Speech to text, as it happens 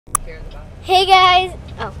Hey guys.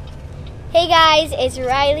 Oh. Hey guys, it's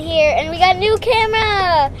Rylee here, and we got a new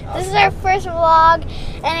camera. This is our first vlog,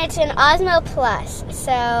 and it's an Osmo Plus.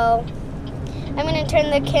 So I'm gonna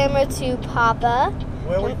turn the camera to Papa.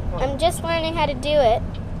 I'm just learning how to do it.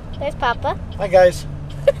 There's Papa. Hi guys.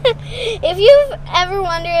 If you've ever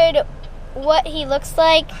wondered what he looks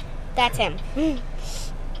like, that's him.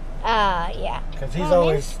 Yeah. Because he's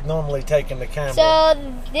always normally taking the camera. So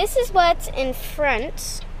this is what's in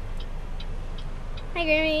front. Hi,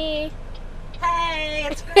 Grammy. Hey,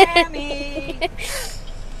 it's Grammy.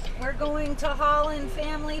 We're going to Holland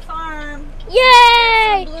Family Farm.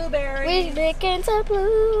 Yay! Some blueberries. We're picking some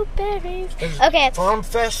blueberries. It's Okay.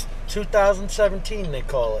 Farmfest 2017, they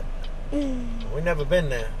call it. We've never been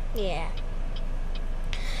there. Yeah.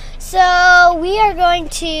 So we are going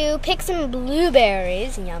to pick some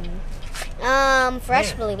blueberries. Yum.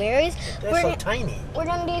 Fresh blueberries. They're so tiny. We're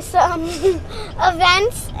gonna do some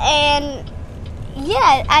events, and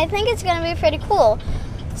yeah, I think it's gonna be pretty cool.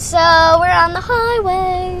 So we're on the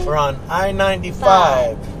highway. We're on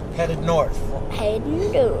I-95, headed north.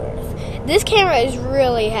 Heading north. This camera is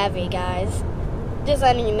really heavy, guys. Just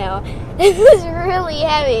letting you know. This is really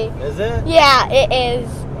heavy. Is it? Yeah, it is.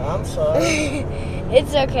 I'm sorry.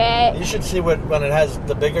 It's okay. You should see when it has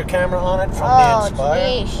the bigger camera on it from the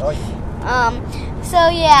Inspire. Geez. Oh, yeah. So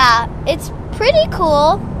yeah, it's pretty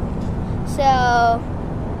cool. So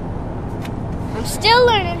I'm still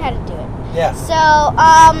learning how to do it. Yeah. So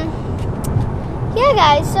yeah,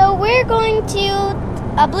 guys. So we're going to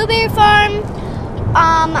a blueberry farm.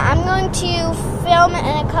 I'm going to film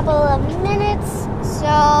in a couple of minutes. So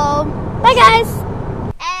bye, guys.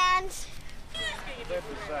 And hey, guys.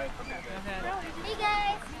 It's right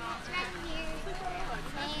here,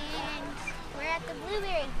 and we're at the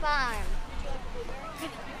blueberry farm.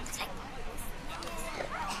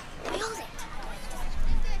 Hold it.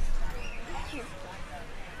 Here.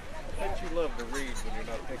 I bet you love to read when you're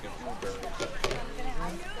not picking blueberries.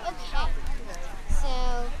 Okay. So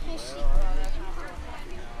here's she.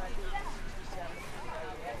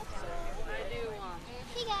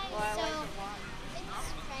 Hey guys. So it's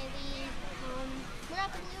Rylee. We're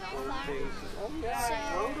at the blueberry farm. So.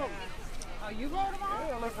 Oh, you wrote them all?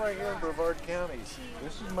 Yeah, I live right here in Brevard County.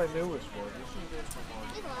 This is my newest one.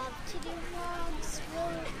 We love to do vlogs.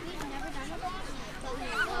 We've never done a vlog, but we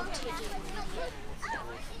love to do videos.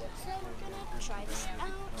 So we're gonna try this out.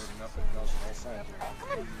 Come on.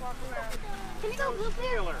 Can you go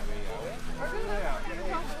blueberry?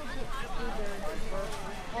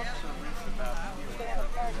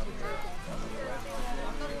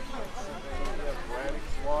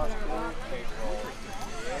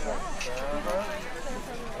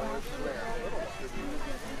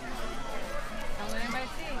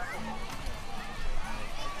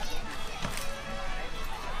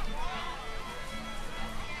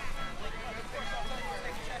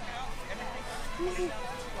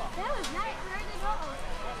 That was not hard at all.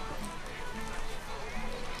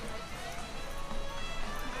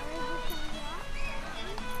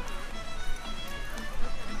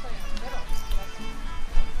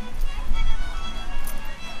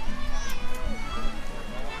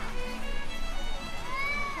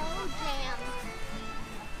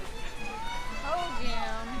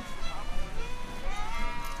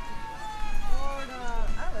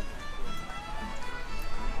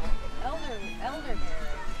 Elderberry.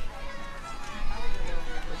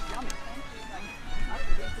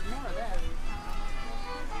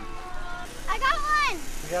 I got one.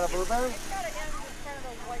 You got a blueberry?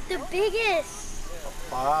 The biggest.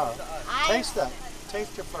 Wow. Taste that.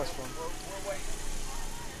 Taste your first one.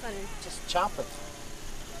 Just chop it.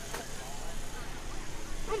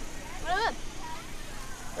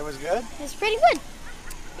 It was good? It's pretty good.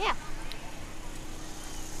 Yeah.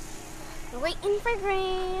 We're waiting for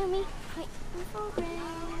Grammy. Waiting for Grammy.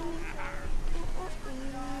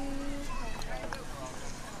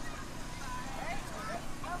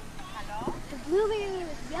 The blueberry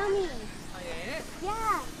was yummy. Oh, you ate it?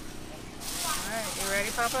 Yeah. Alright, you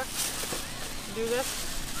ready, Papa? Do this?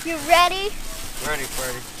 You ready? Ready,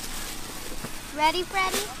 Freddy. Ready,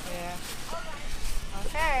 Freddy? Yeah.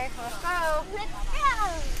 Okay, let's go. Let's go.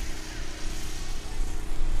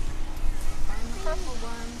 Find the purple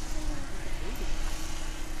one.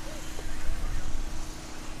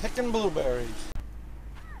 Picking blueberries.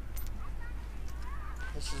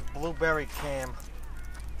 This is Blueberry Cam.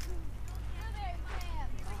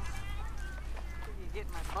 You get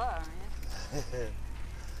my butt, aren't you?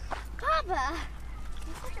 Papa,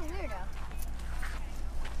 you're such a weirdo.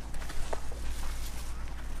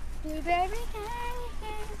 Blueberry can,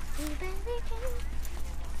 blueberry can.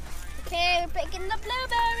 Okay, we're picking the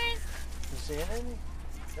blueberries. seeing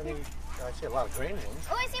any? I see a lot of green ones.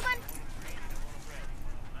 Oh, I see one.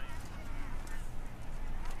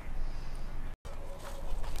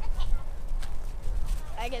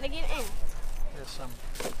 I gotta get in. There's some.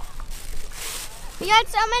 We got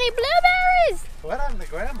so many blueberries. What happened to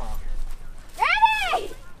Grandma?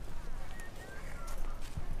 Ready?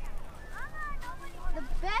 The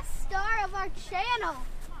best star of our channel.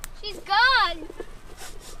 She's gone.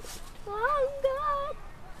 Oh, God.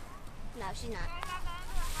 No, she's not.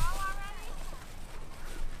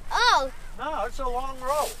 Oh. No, it's a long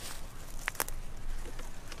row.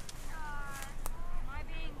 Am I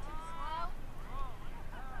being too slow?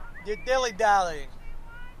 You're dilly-dallying.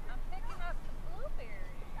 I'm picking up the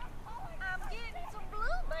blueberries. I'm getting some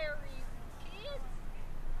blueberries, kids.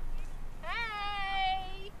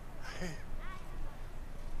 Hey!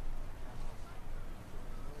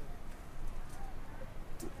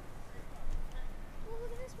 Oh,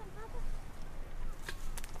 look at this one, Papa.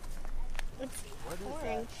 It's What is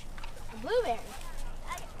orange. A blueberry.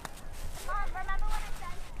 Mom, remember what I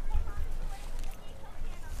said? Hey,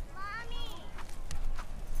 Mommy.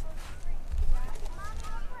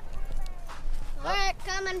 Alright,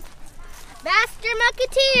 coming. Master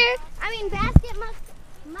Musketeer. I mean, basket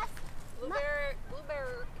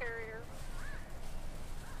Blueberry carrier.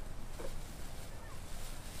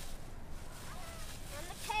 I'm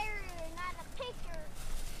a carrier, not a picker.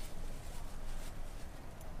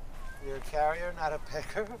 You're a carrier, not a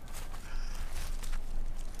picker.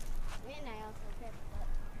 And I also pick up.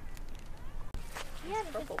 Yeah,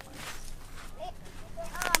 Purple one.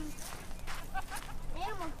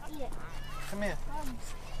 Animals eat it. Come here.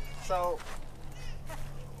 So,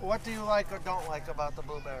 what do you like or don't like about the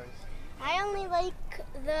blueberries? I only like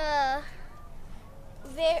the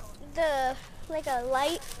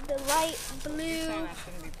light blue Saying I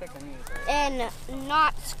shouldn't be picking these, right? and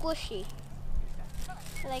not squishy.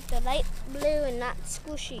 I like the light blue and not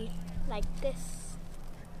squishy like this.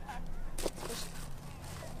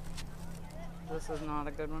 This is not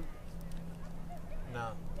a good one.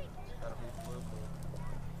 No. Gotta be blue.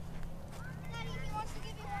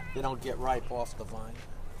 They don't get ripe off the vine.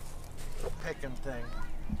 The picking thing.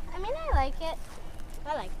 I mean, I like it.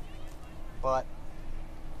 I like it. But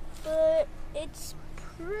But it's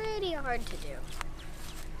pretty hard to do.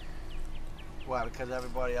 why? Because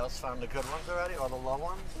everybody else found the good ones already, or the low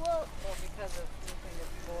ones? Well, Well, because of you think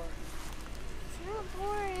it's boring. it's not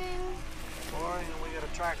boring. Boring, and we got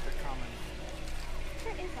a tractor coming.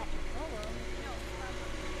 Where is that?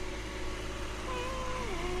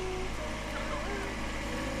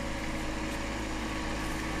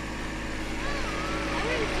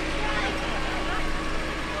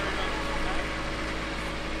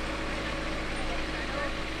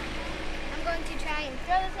 I'm going to try and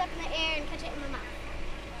throw this up in the air and catch it in my mouth.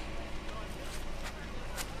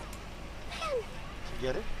 Man! Did you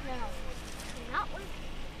get it? No. Not one.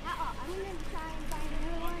 Uh-oh. I'm going to try and find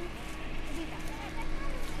another one. To do that.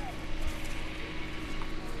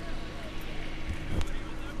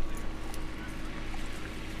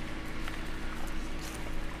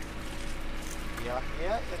 We are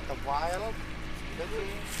here in the wild looking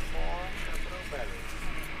for the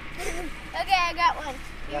blueberries. Okay, I got one.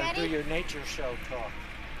 You You gotta do ready? your nature show talk.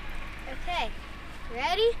 Okay.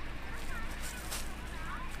 Ready?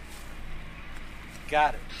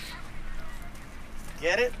 Got it.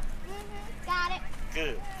 Get it? Got it.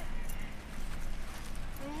 Good.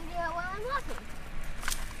 I'm going to do it while I'm walking.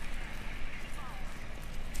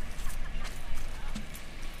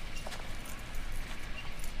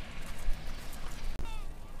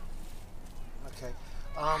 Okay.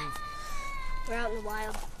 We're out in the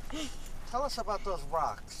wild. Tell us about those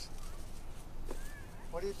rocks.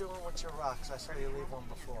 What are you doing with your rocks? I saw you leave one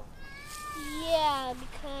before. Yeah,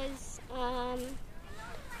 because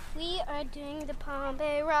we are doing the Palm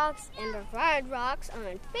Bay Rocks and Brevard Rocks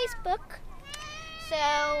on Facebook.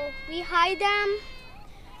 So we hide them.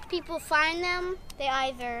 People find them. They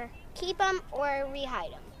either keep them or we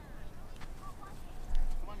hide them.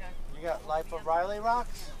 You got Life of Rylee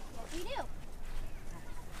rocks? Yes, we do.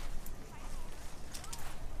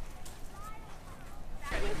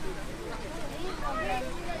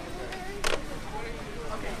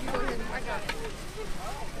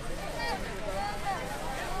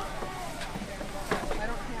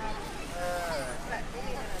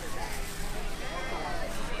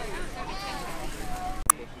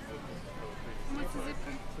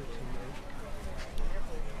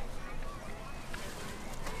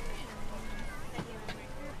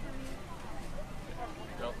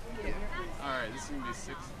 Alright, this is gonna be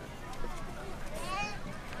 6.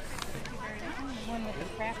 One with the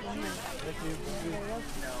crappy.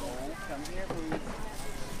 No. Come here, please.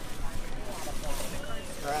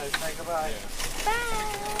 All right, say goodbye.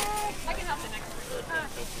 Bye. I can help the next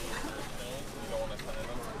person.